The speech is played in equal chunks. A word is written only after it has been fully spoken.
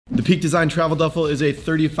The Peak Design Travel Duffel is a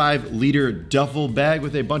 35-liter duffel bag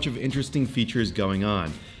with a bunch of interesting features going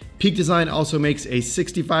on. Peak Design also makes a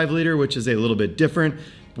 65-liter, which is a little bit different,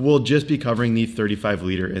 but we'll just be covering the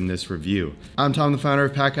 35-liter in this review. I'm Tom, the founder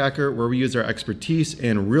of Pack Hacker, where we use our expertise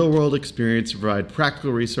and real-world experience to provide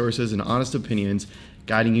practical resources and honest opinions,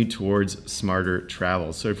 guiding you towards smarter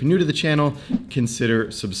travel. So if you're new to the channel,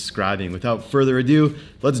 consider subscribing. Without further ado,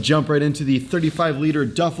 let's jump right into the 35-liter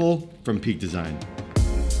duffel from Peak Design.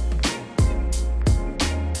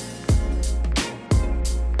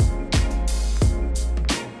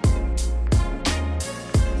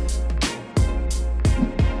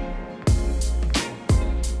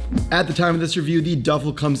 At the time of this review, the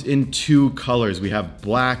duffel comes in two colors. We have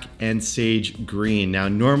black and sage green. Now,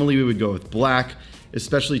 normally we would go with black,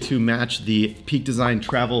 especially to match the Peak Design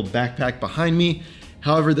travel backpack behind me.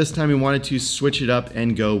 However, this time we wanted to switch it up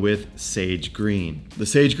and go with sage green. The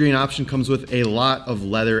sage green option comes with a lot of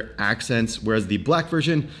leather accents, whereas the black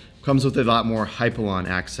version comes with a lot more hypalon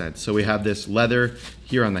accents. So we have this leather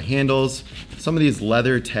here on the handles, some of these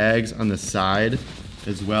leather tags on the side,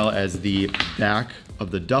 as well as the back of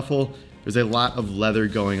the duffel. There's a lot of leather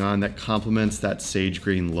going on that complements that sage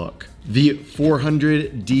green look. The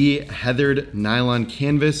 400D heathered nylon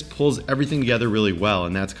canvas pulls everything together really well,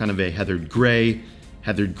 and that's kind of a heathered gray,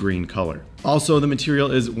 heathered green color. Also, the material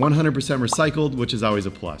is 100% recycled, which is always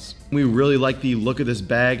a plus. We really like the look of this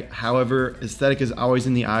bag. However, aesthetic is always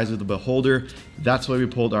in the eyes of the beholder. That's why we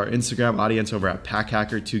pulled our Instagram audience over at Pack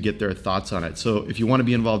Hacker to get their thoughts on it. So if you want to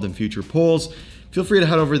be involved in future polls, feel free to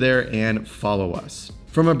head over there and follow us.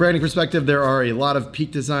 From a branding perspective, there are a lot of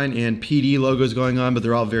Peak Design and PD logos going on, but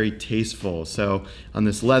they're all very tasteful. So on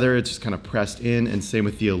this leather, it's just kind of pressed in, and same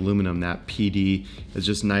with the aluminum, that PD is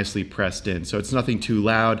just nicely pressed in. So it's nothing too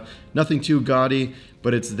loud, nothing too gaudy,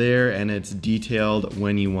 but it's there and it's detailed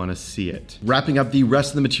when you want to see it. Wrapping up the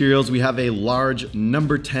rest of the materials, we have a large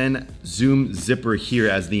number 10 zoom zipper here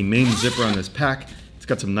as the main zipper on this pack. It's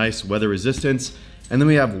got some nice weather resistance. And then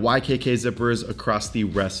we have YKK zippers across the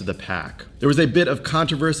rest of the pack. There was a bit of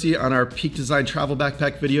controversy on our Peak Design travel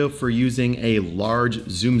backpack video for using a large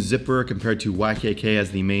zoom zipper compared to YKK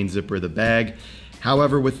as the main zipper of the bag.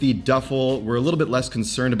 However, with the duffel, we're a little bit less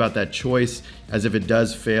concerned about that choice, as if it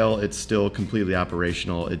does fail, it's still completely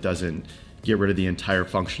operational. It doesn't get rid of the entire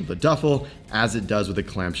function of the duffel as it does with a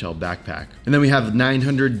clamshell backpack. And then we have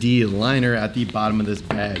 900D liner at the bottom of this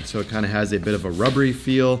bag. So it kind of has a bit of a rubbery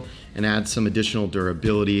feel and adds some additional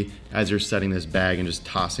durability as you're setting this bag and just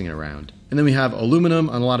tossing it around. And then we have aluminum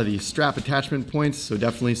on a lot of these strap attachment points, so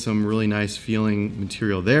definitely some really nice feeling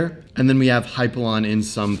material there. And then we have hypalon in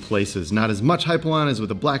some places. Not as much hypalon as with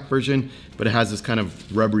the black version, but it has this kind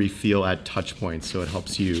of rubbery feel at touch points, so it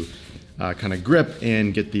helps you kind of grip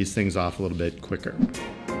and get these things off a little bit quicker.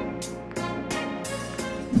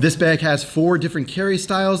 This bag has 4 different carry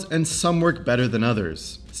styles, and some work better than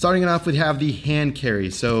others. Starting it off, we have the hand carry.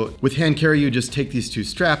 So with hand carry, you just take these 2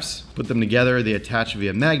 straps, put them together, they attach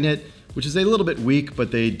via magnet, which is a little bit weak,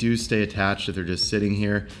 but they do stay attached if they're just sitting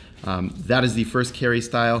here. That is the first carry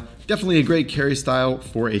style. Definitely a great carry style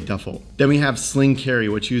for a duffel. Then we have sling carry,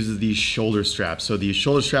 which uses these shoulder straps. So the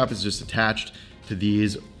shoulder strap is just attached to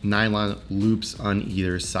these nylon loops on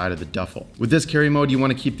either side of the duffel. With this carry mode, you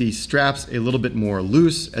want to keep these straps a little bit more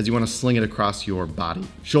loose as you want to sling it across your body.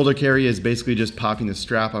 Shoulder carry is basically just popping the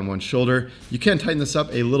strap on one shoulder. You can tighten this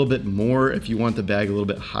up a little bit more if you want the bag a little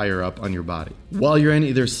bit higher up on your body. While you're in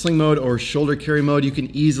either sling mode or shoulder carry mode, you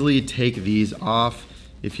can easily take these off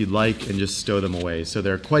if you'd like and just stow them away. So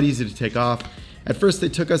they're quite easy to take off. At first, they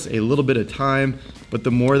took us a little bit of time, but the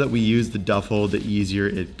more that we used the duffel, the easier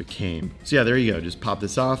it became. So yeah, there you go. Just pop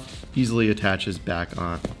this off, easily attaches back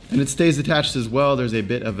on. And it stays attached as well. There's a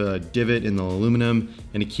bit of a divot in the aluminum,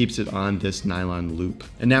 and it keeps it on this nylon loop.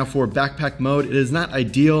 And now for backpack mode, it is not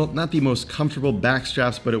ideal, not the most comfortable back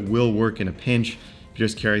straps, but it will work in a pinch if you're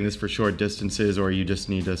just carrying this for short distances or you just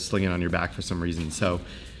need to sling it on your back for some reason. So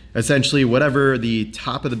essentially, whatever the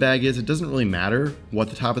top of the bag is, it doesn't really matter what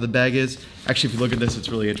the top of the bag is. Actually, if you look at this, it's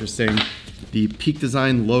really interesting. The Peak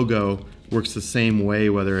Design logo works the same way,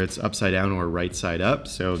 whether it's upside down or right side up.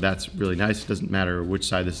 So that's really nice. It doesn't matter which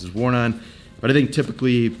side this is worn on. But I think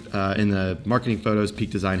typically in the marketing photos, Peak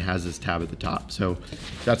Design has this tab at the top. So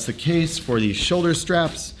if that's the case for the shoulder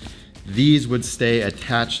straps, these would stay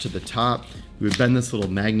attached to the top. We would bend this little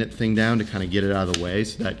magnet thing down to kind of get it out of the way,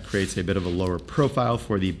 so that creates a bit of a lower profile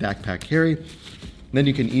for the backpack carry. And then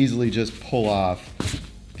you can easily just pull off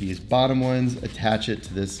these bottom ones, attach it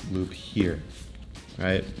to this loop here,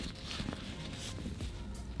 right?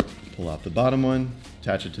 Pull off the bottom one,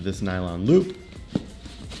 attach it to this nylon loop,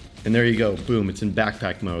 And there you go, boom, it's in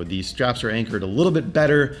backpack mode. These straps are anchored a little bit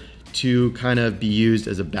better to kind of be used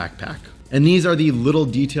as a backpack. And these are the little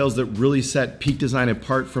details that really set Peak Design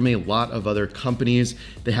apart from a lot of other companies.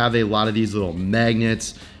 They have a lot of these little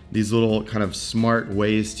magnets, these little kind of smart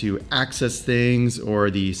ways to access things, or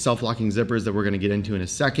the self-locking zippers that we're gonna get into in a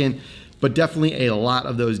second. But definitely a lot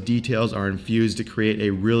of those details are infused to create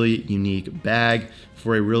a really unique bag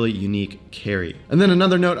for a really unique carry. And then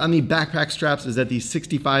another note on the backpack straps is that the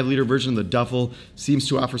 65-liter version of the Duffel seems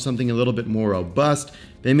to offer something a little bit more robust.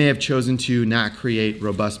 They may have chosen to not create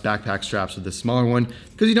robust backpack straps with the smaller one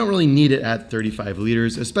because you don't really need it at 35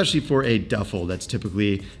 liters, especially for a duffel that's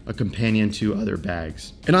typically a companion to other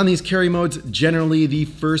bags. And on these carry modes, generally the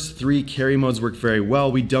first 3 carry modes work very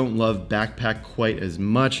well. We don't love backpack quite as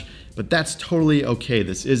much, but that's totally okay.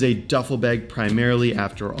 This is a duffel bag primarily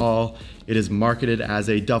after all. It is marketed as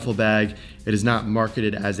a duffel bag. It is not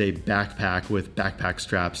marketed as a backpack with backpack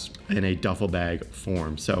straps in a duffel bag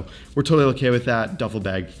form. So we're totally okay with that, duffel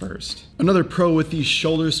bag first. Another pro with the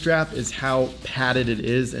shoulder strap is how padded it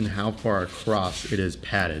is and how far across it is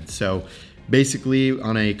padded. So basically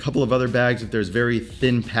on a couple of other bags, if there's very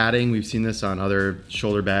thin padding, we've seen this on other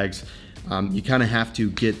shoulder bags, you kind of have to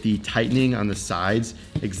get the tightening on the sides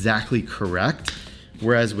exactly correct.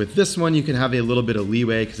 Whereas with this one, you can have a little bit of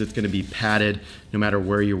leeway because it's going to be padded no matter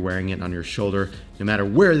where you're wearing it on your shoulder, no matter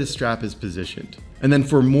where the strap is positioned. And then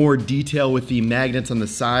for more detail with the magnets on the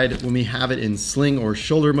side, when we have it in sling or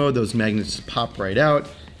shoulder mode, those magnets pop right out,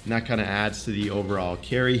 and that kind of adds to the overall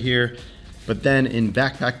carry here. But then in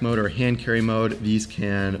backpack mode or hand carry mode, these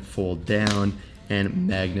can fold down and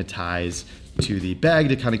magnetize to the bag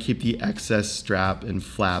to kind of keep the excess strap and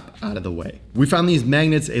flap out of the way. We found these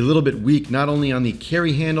magnets a little bit weak, not only on the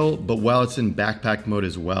carry handle, but while it's in backpack mode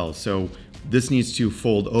as well. So this needs to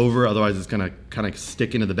fold over, otherwise it's gonna kind of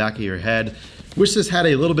stick into the back of your head. Wish this had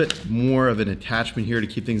a little bit more of an attachment here to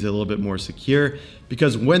keep things a little bit more secure,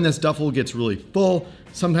 because when this duffel gets really full,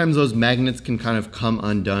 sometimes those magnets can kind of come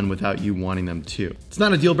undone without you wanting them to. It's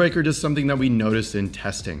not a deal breaker, just something that we noticed in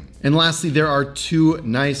testing. And lastly, there are 2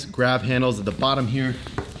 nice grab handles at the bottom here.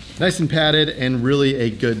 Nice and padded, and really a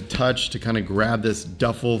good touch to kind of grab this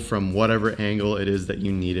duffel from whatever angle it is that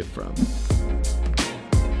you need it from.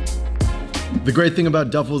 The great thing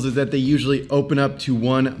about duffels is that they usually open up to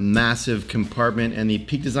one massive compartment, and the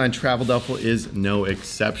Peak Design Travel Duffel is no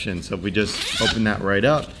exception. So if we just open that right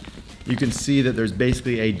up, you can see that there's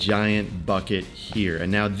basically a giant bucket here.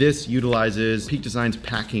 And now this utilizes Peak Design's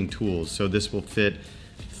packing tools. So this will fit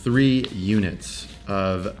 3 units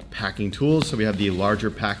of packing tools. So we have the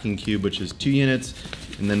larger packing cube, which is 2 units,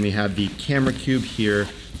 and then we have the camera cube here,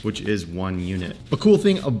 which is 1 unit. A cool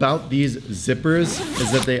thing about these zippers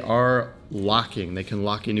is that they are locking. They can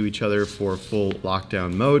lock into each other for full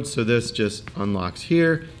lockdown mode. So this just unlocks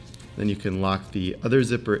here, then you can lock the other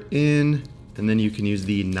zipper in, and then you can use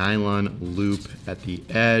the nylon loop at the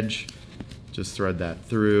edge, just thread that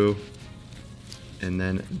through, and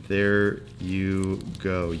then there you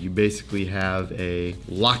go. You basically have a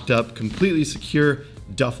locked up, completely secure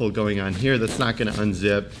duffel going on here that's not gonna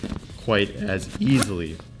unzip quite as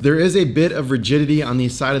easily. There is a bit of rigidity on the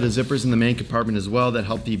side of the zippers in the main compartment as well that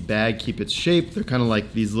help the bag keep its shape. They're kind of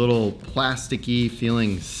like these little plasticky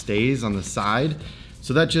feeling stays on the side.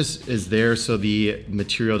 So that just is there so the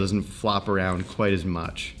material doesn't flop around quite as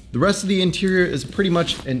much. The rest of the interior is pretty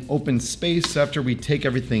much an open space. After we take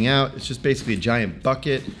everything out, it's just basically a giant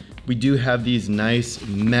bucket. We do have these nice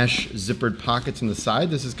mesh zippered pockets on the side.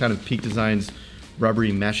 This is kind of Peak Design's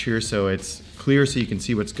rubbery mesh here, so it's clear so you can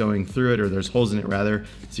see what's going through it, or there's holes in it rather,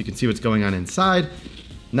 so you can see what's going on inside.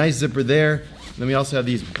 Nice zipper there. Then we also have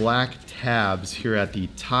these black tabs here at the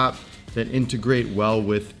top that integrate well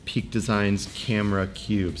with Peak Design's camera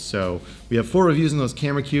cubes. So we have 4 reviews on those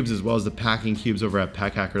camera cubes as well as the packing cubes over at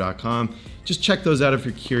packhacker.com. Just check those out if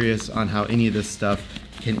you're curious on how any of this stuff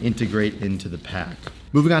can integrate into the pack.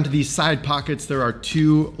 Moving on to these side pockets, there are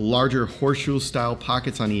 2 larger horseshoe style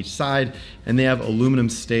pockets on each side, and they have aluminum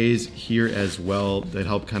stays here as well that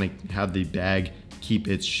help kind of have the bag keep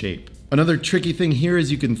its shape. Another tricky thing here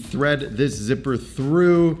is you can thread this zipper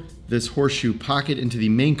through this horseshoe pocket into the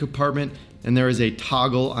main compartment, and there is a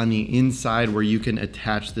toggle on the inside where you can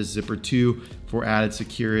attach this zipper to for added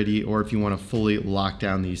security, or if you want to fully lock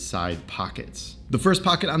down these side pockets. The first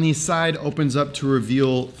pocket on the side opens up to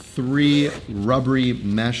reveal 3 rubbery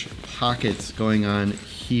mesh pockets going on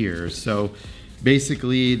here. So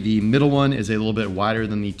basically the middle one is a little bit wider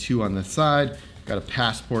than the 2 on the side. Got a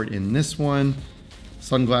passport in this one.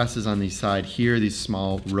 Sunglasses on the side here, these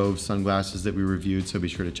small Rove sunglasses that we reviewed, so be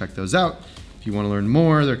sure to check those out. If you want to learn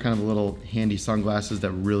more, they're kind of little handy sunglasses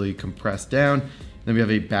that really compress down. Then we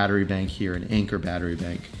have a battery bank here, an Anchor battery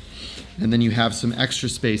bank. And then you have some extra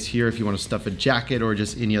space here if you want to stuff a jacket or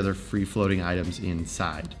just any other free-floating items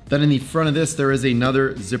inside. Then in the front of this, there is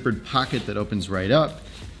another zippered pocket that opens right up.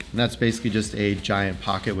 And that's basically just a giant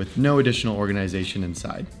pocket with no additional organization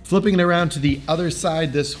inside. Flipping it around to the other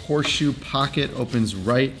side, this horseshoe pocket opens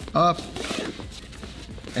right up.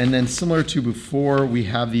 And then similar to before, we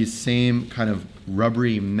have these same kind of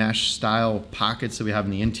rubbery mesh style pockets that we have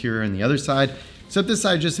in the interior and the other side. Except this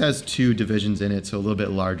side just has two divisions in it, so a little bit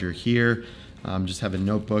larger here. Just have a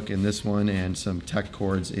notebook in this one and some tech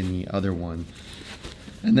cords in the other one.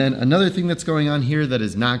 And then another thing that's going on here that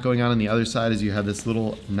is not going on the other side is you have this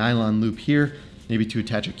little nylon loop here, maybe to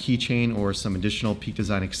attach a keychain or some additional Peak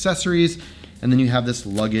Design accessories. And then you have this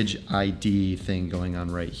luggage ID thing going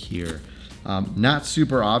on right here. Not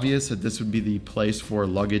super obvious that this would be the place for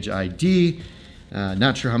luggage ID.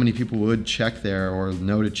 Not sure how many people would check there or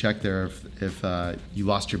know to check there if you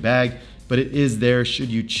lost your bag, but it is there should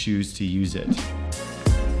you choose to use it.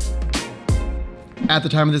 At the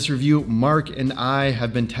time of this review, Mark and I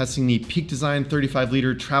have been testing the Peak Design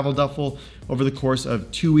 35-liter Travel Duffel over the course of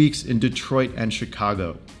 2 weeks in Detroit and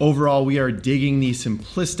Chicago. Overall, we are digging the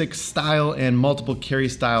simplistic style and multiple carry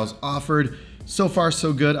styles offered. So far,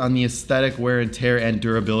 so good on the aesthetic, wear and tear, and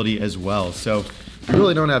durability as well. So we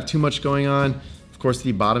really don't have too much going on. Of course,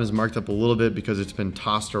 the bottom is marked up a little bit because it's been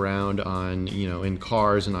tossed around on, in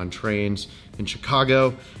cars and on trains in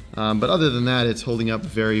Chicago. But other than that, it's holding up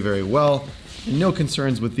very, very well. And no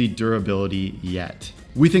concerns with the durability yet.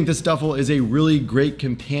 We think this duffel is a really great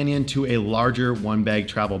companion to a larger one-bag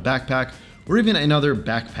travel backpack or even another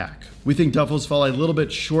backpack. We think duffels fall a little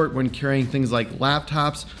bit short when carrying things like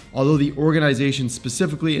laptops, although the organization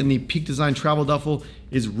specifically in the Peak Design Travel Duffel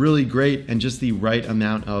is really great and just the right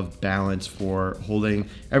amount of balance for holding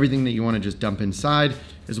everything that you want to just dump inside,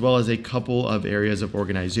 as well as a couple of areas of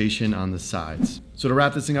organization on the sides. So to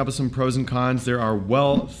wrap this thing up with some pros and cons, there are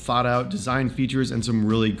well thought out design features and some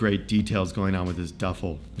really great details going on with this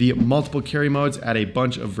duffel. The multiple carry modes add a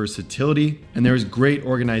bunch of versatility, and there is great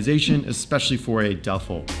organization, especially for a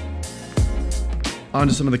duffel. On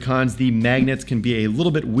to some of the cons. The magnets can be a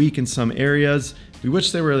little bit weak in some areas. We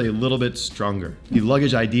wish they were a little bit stronger. The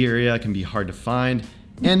luggage ID area can be hard to find,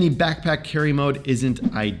 and the backpack carry mode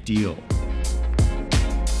isn't ideal.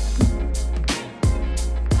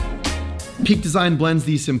 Peak Design blends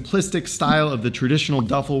the simplistic style of the traditional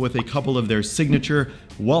duffel with a couple of their signature,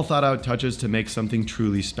 well thought out touches to make something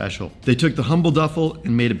truly special. They took the humble duffel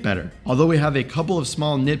and made it better. Although we have a couple of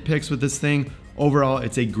small nitpicks with this thing, overall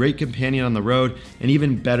it's a great companion on the road and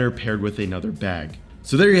even better paired with another bag.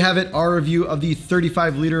 So there you have it, our review of the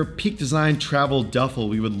 35-liter Peak Design Travel Duffel.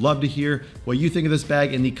 We would love to hear what you think of this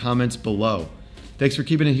bag in the comments below. Thanks for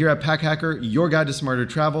keeping it here at Pack Hacker, your guide to smarter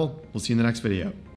travel. We'll see you in the next video.